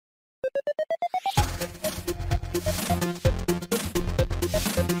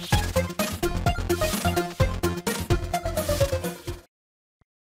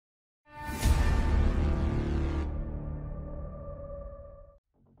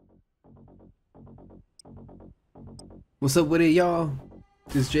What's up with it, y'all?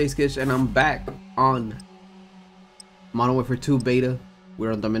 This is Jayysketch and I'm back on Modern Warfare 2 beta.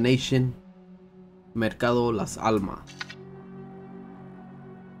 We're on Domination, Mercado Las Almas.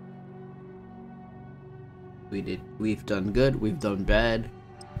 We've done good, we've done bad.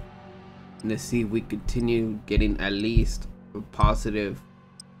 Let's see if we continue getting at least a positive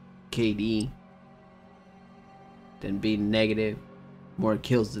KD than being negative, more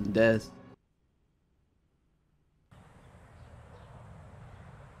kills than deaths.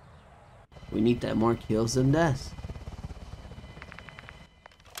 We need that more kills than deaths.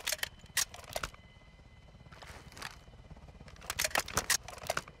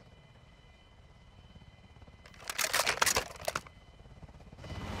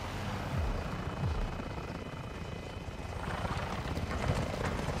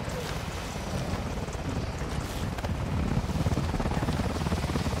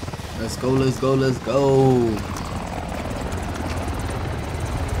 Let's go, let's go, let's go.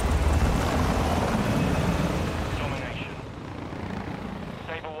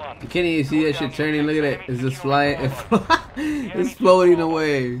 You can't even see that shit turning. Look at it. It's just flying. It's floating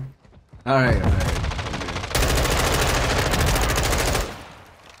away. Alright, alright.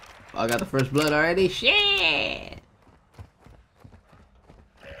 I got the first blood already. Shit!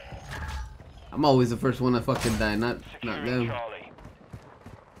 I'm always the first one to fucking die, not them.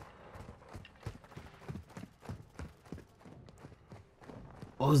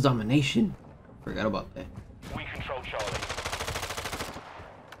 What was domination? Forgot about that. We control Charlie.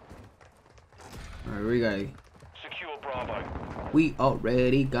 Alright, we got it. Secure Bravo. We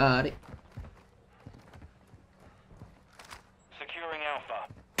already got it. Securing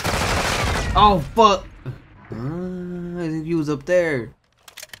Alpha. Oh fuck! I think he was up there.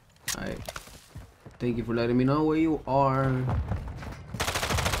 Alright. Thank you for letting me know where you are.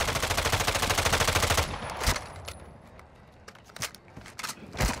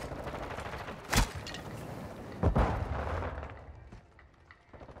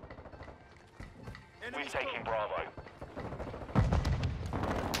 We've taken Bravo.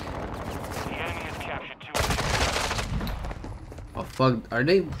 The enemy has captured two objectives. Oh fuck, are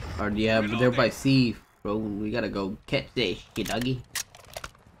they? Yeah, but they're by sea, bro. We gotta go catch that shit, doggy.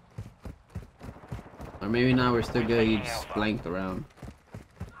 Or maybe not, we're still good, you just flanked around.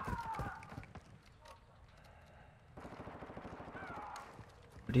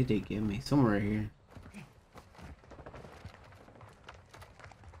 Where did they get me? Somewhere right here.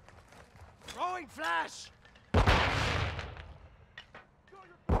 Throwing flash!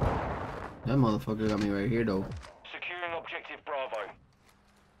 That motherfucker got me right here though. Securing objective Bravo.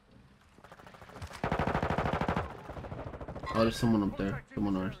 Oh, there's someone up there.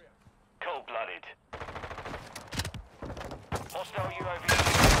 Someone ours. Cold-blooded. Hostile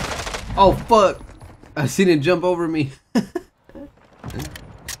UAV. Oh fuck! I seen it jump over me.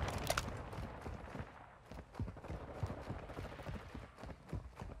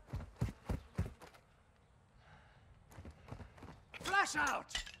 Flash out!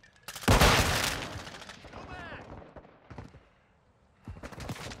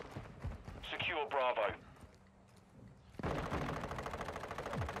 Secure Bravo.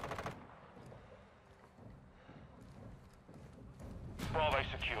 Bravo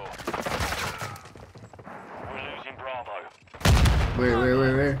secure. We're losing Bravo.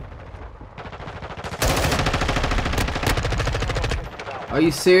 Where? Are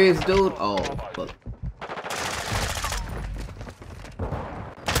you serious, dude? Oh fuck.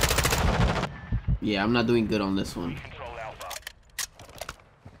 Yeah, I'm not doing good on this one. Control Alpha.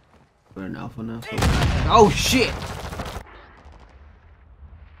 We're in alpha now. So... Oh shit!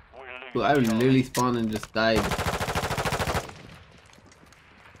 Dude, I literally spawned and just died.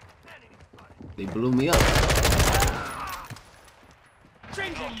 They blew me up.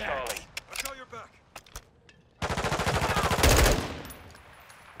 Changing Charlie. Watch out your back.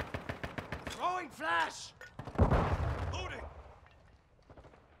 Throwing flash. Loading.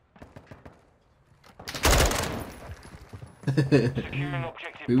 Securing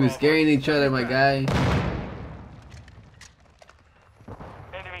objective We were scaring each other, my guy.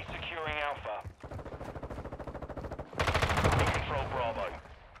 Enemy securing Alpha. We control Bravo.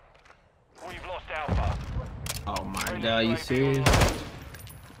 We've lost Alpha. Oh my god, are you serious?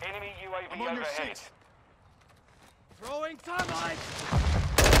 Enemy UAV overhead. Throwing thermite.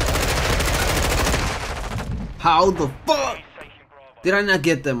 How the fuck Taking Bravo. did I not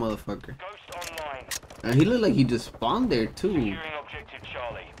get that motherfucker? Ghost online. And he looked like he just spawned there too. Securing objective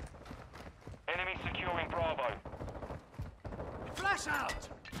Charlie. Enemy securing Bravo. Flash out.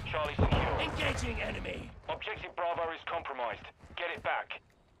 Charlie secure. Engaging enemy. Objective Bravo is compromised. Get it back.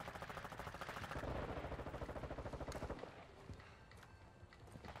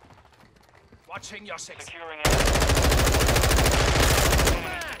 Watching your six. Securing it.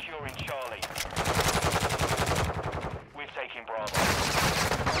 Securing Charlie. We've taken Bravo.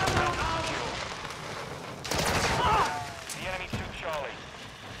 The enemy took Charlie.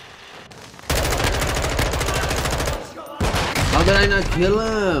 How did I not kill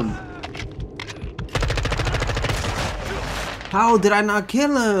him? How did I not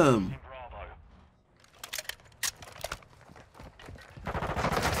kill him?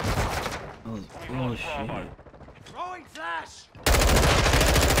 Oh shit. Throwing flash!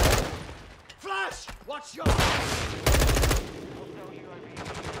 Flash! Watch your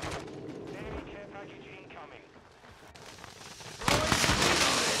enemy care package incoming.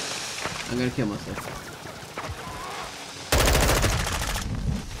 I'm gonna kill myself.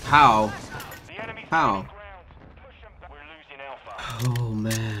 How? How? We're losing Alpha. Oh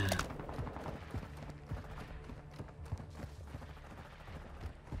man.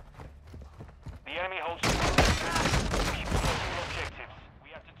 The enemy holds keep objectives. We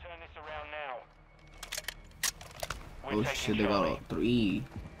have to turn this around now. We're Oh taking shit, they got Charlie. all 3.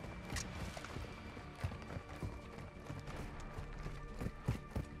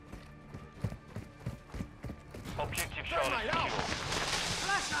 Objective Charlie secure.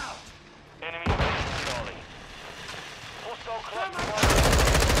 Flash out! Enemy taking Charlie. Hostile cluster.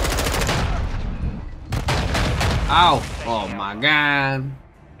 Ow! Oh my god.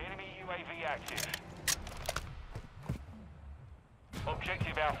 Enemy UAV active.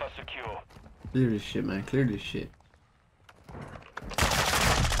 Objective Alpha secure. Clear this shit, man. Clear this shit.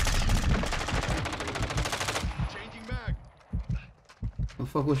 Changing mag. The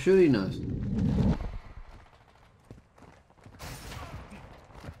fuck was shooting us?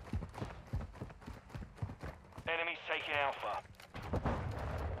 Enemies taking Alpha.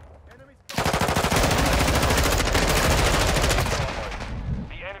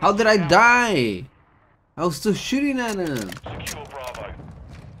 How did I die? I was still shooting at him. Secure Bravo.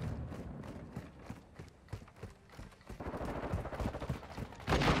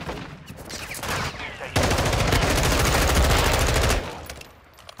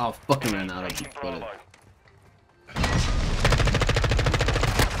 Oh, fucking ran out of Taking bullets.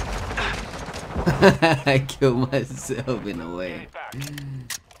 Bravo. I killed myself in a way. Back.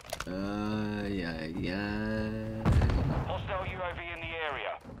 Yeah. Hostile UAV in the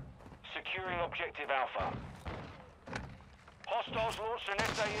area. Securing objective Alpha. Hostiles launched an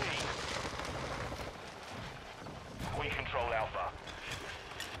SAE. We control Alpha.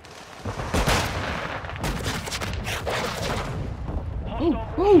 Hostile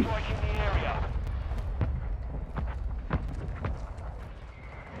strike in the area.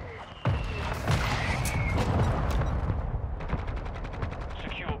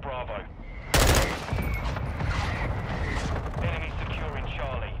 Secure Bravo. Enemy securing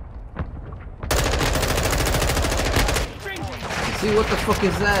Charlie. See what the fuck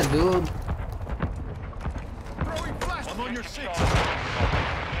is that, dude? Throwing flash. I'm on your six.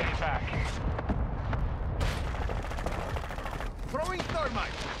 Get it back. Throwing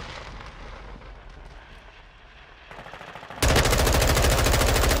thermite.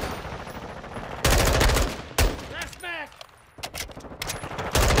 Last mag.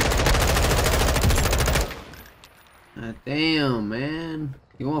 God damn, man.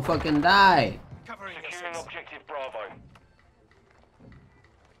 You won't fucking die. Securing objective Bravo.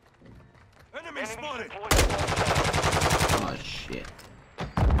 Enemy spotted. Oh shit.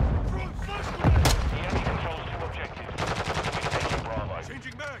 The enemy controls 2 objectives. We're taking Bravo.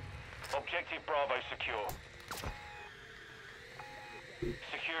 Changing mag. Objective Bravo secure.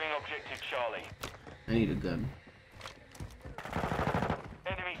 Securing objective Charlie. I need a gun.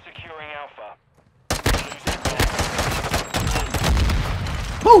 Enemy securing Alpha.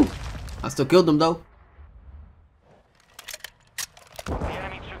 Woo! I still killed him though. The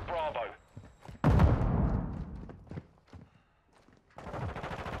enemy took Bravo.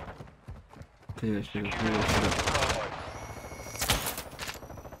 Clear that shit up, clear Securing that shit up. Bravo.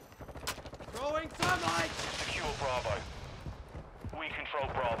 Throwing thermite. Secure Bravo. We control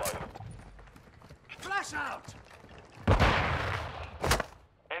Bravo. Flash out.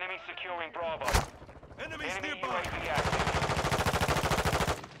 Enemy securing Bravo. Enemies nearby. UAV active.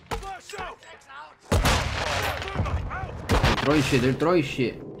 Flash out. They're throwing shit, they're throwing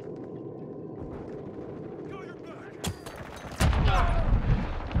shit.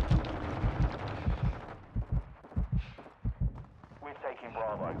 We're taking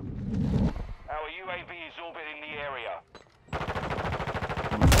Bravo. Our UAV is orbiting the area.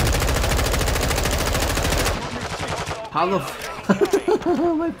 How the f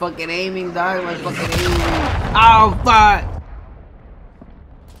my fucking aiming, dog. My fucking aiming. Oh fuck!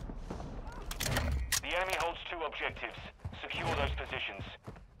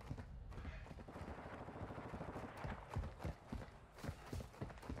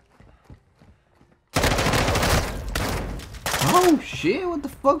 Oh shit, what the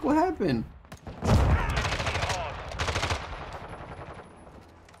fuck? What happened?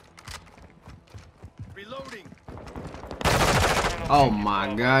 Reloading. Oh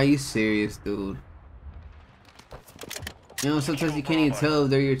my god, you serious, dude? You know, sometimes you can't even tell if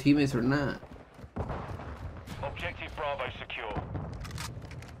they're your teammates or not. Objective Bravo secure.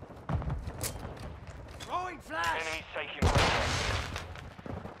 Throwing flash. Enemies taking Bravo.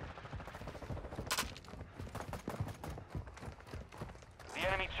 The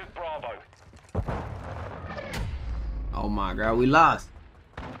enemy took Bravo. Oh my god, we lost.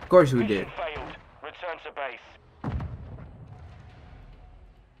 Of course we did. Mission failed. Return to base.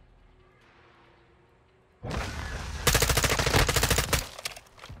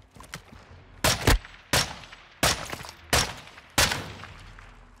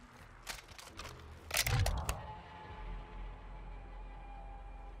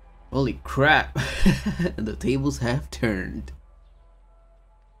 Holy crap. The tables have turned.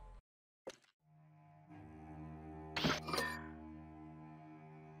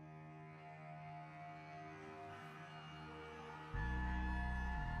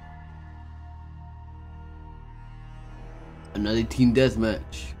 Another team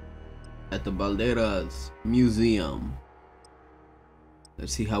deathmatch at the Balderas Museum.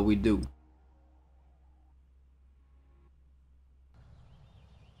 Let's see how we do.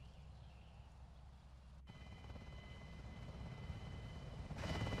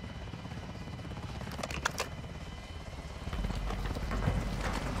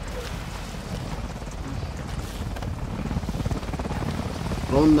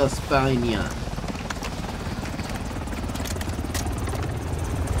 Ronda España.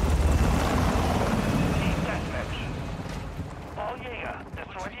 Team deathmatch. Oh yeah,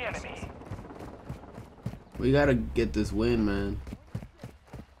 destroy the enemy. We gotta get this win, man.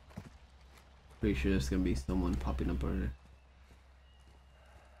 Pretty sure there's gonna be someone popping up over there.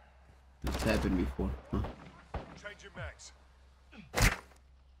 It's happened before, huh? Change your max.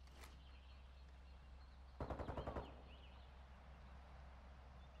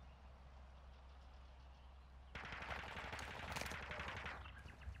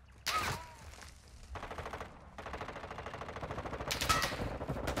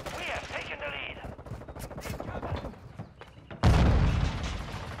 We have taken the lead.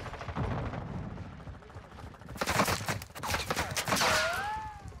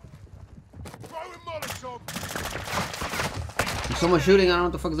 Throwing Molotov. There's someone shooting, I don't know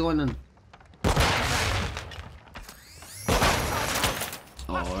what the fuck's going on.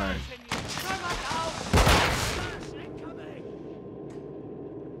 Oh, alright.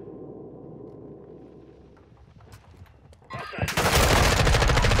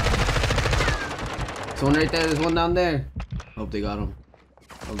 Someone right there, there's one down there. Hope they got him.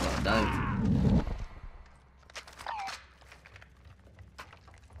 Oh god, damn.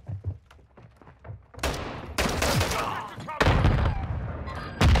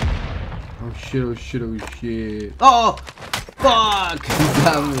 Oh shit, oh shit, oh shit. Oh! Fuck! He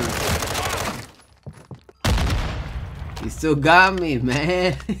got me. He still got me,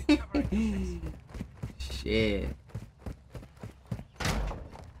 man. Shit.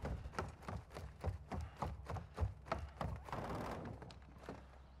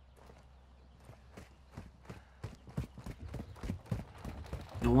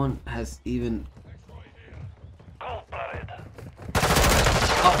 No one has even. Cold-blooded.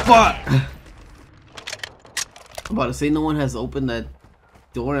 Oh fuck! I'm about to say no one has opened that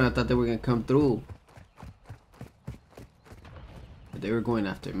door, and I thought they were gonna come through. But they were going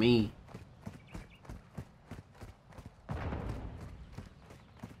after me.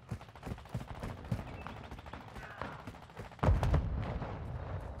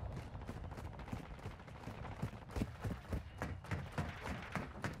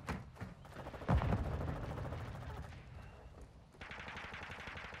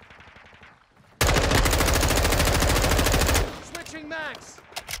 Max.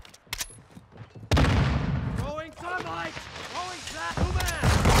 Throwing thermite. Throwing flat.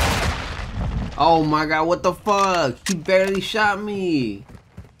 Oh my god, what the fuck? He barely shot me.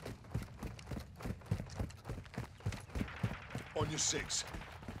 On your six.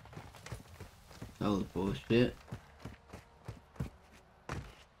 That was bullshit.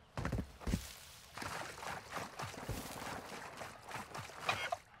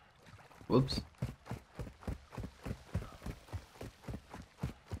 Whoops.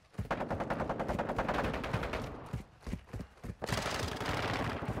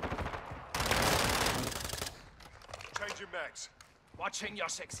 Change your max. Watching your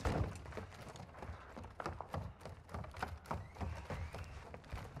six.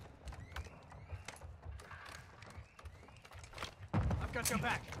 I've got your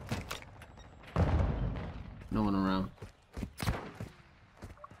back. No one around.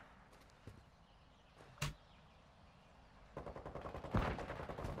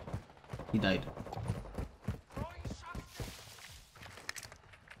 He died.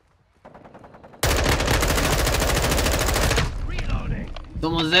 Reloading.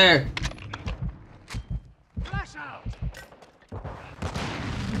 Someone's there. Flash out.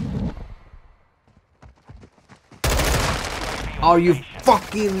 Are you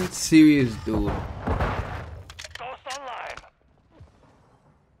fucking serious, dude? Ghost online.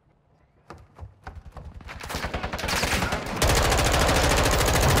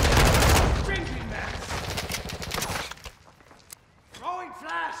 Drinking max. Throwing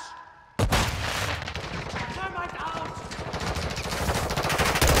flash. Thermite out.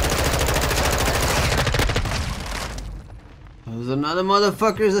 There's another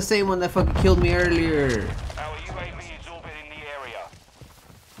motherfucker. It's the same one that fucking killed me earlier. Our UAV is orbiting the area.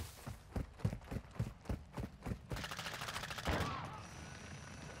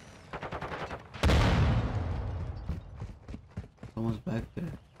 Someone's back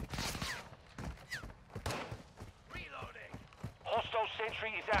there. Reloading. Hostile sentry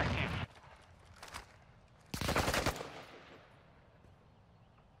is active.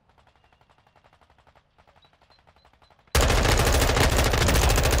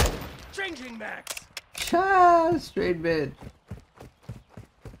 Changing max. Cha, straight bitch.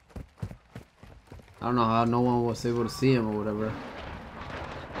 I don't know how no one was able to see him or whatever.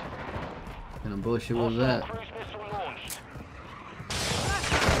 What kind of bullshit was that? Cruise missile launched.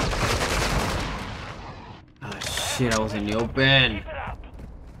 Ah shit, I was in the open. Keep it up.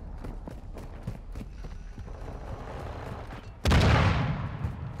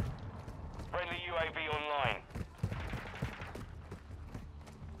 Friendly UAV online.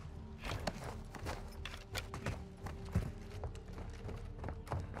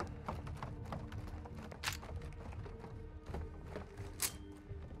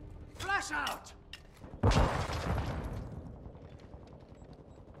 Flash out.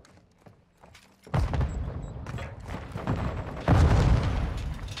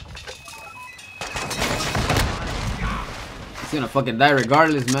 He's gonna fucking die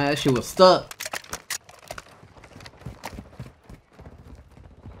regardless, man. That shit was stuck.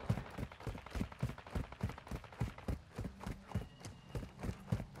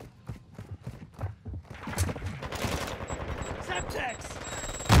 Septex.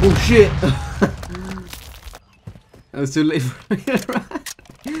 Oh shit! That was too late for me to run.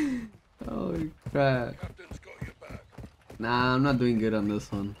 Holy crap. Captain's got your back. Nah, I'm not doing good on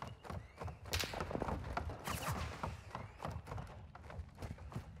this one.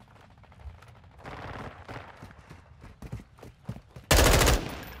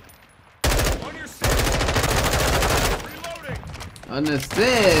 On your six. Reloading. On the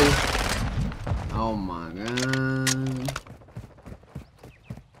stairs. Oh my god.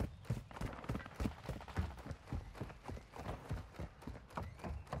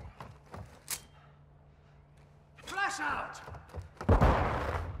 Flash out.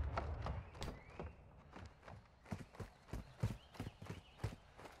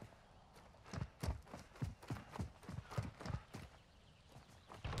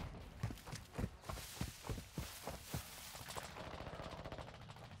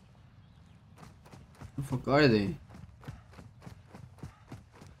 The fuck are they?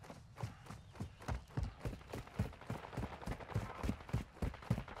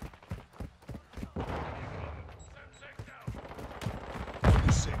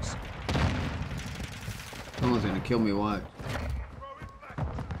 Six. Someone's gonna kill me, watch.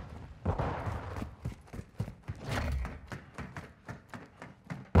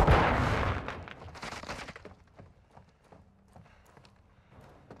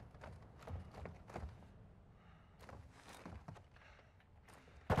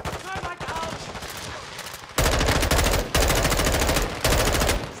 Thermite out.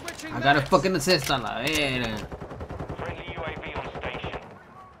 Switching I got a max. fucking assist a la vera. Friendly UAV on station.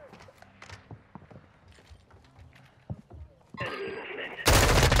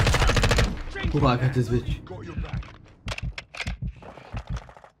 Oh, I got this bitch. Got your back.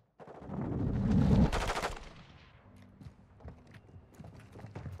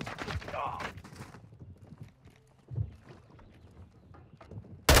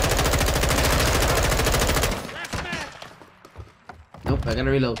 Last man. Nope, I gotta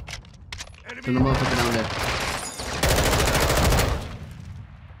reload. Send the motherfucker down there.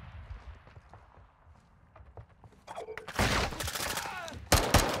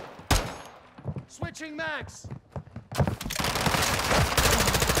 Switching max.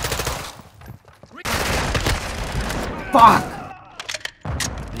 Fuck!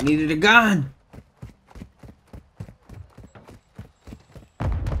 I needed a gun.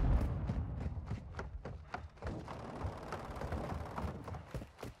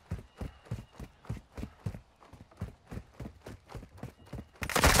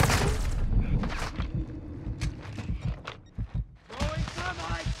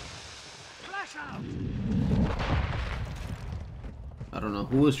 I don't know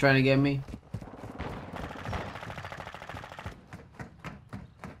who was trying to get me.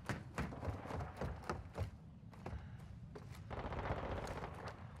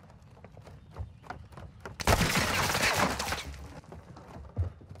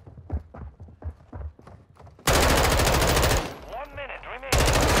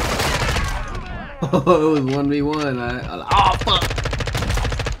 Oh, it was 1v1. Oh, fuck.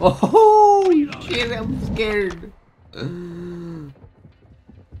 Oh, shit, I'm scared.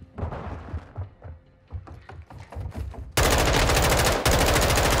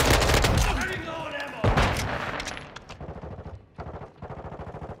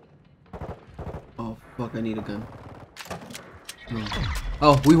 Oh, fuck, I need a gun. No.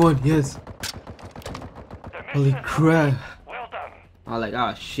 Oh, we won, yes. Holy crap. Well done. I was like,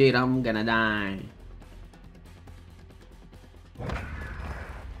 oh shit, I'm gonna die.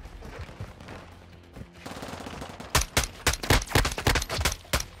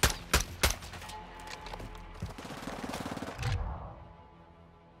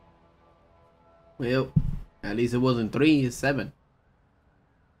 Well, at least it wasn't 3, it's 7.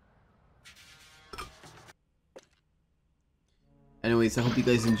 Anyways, I hope you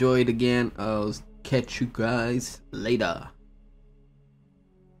guys enjoyed again. I'll catch you guys later.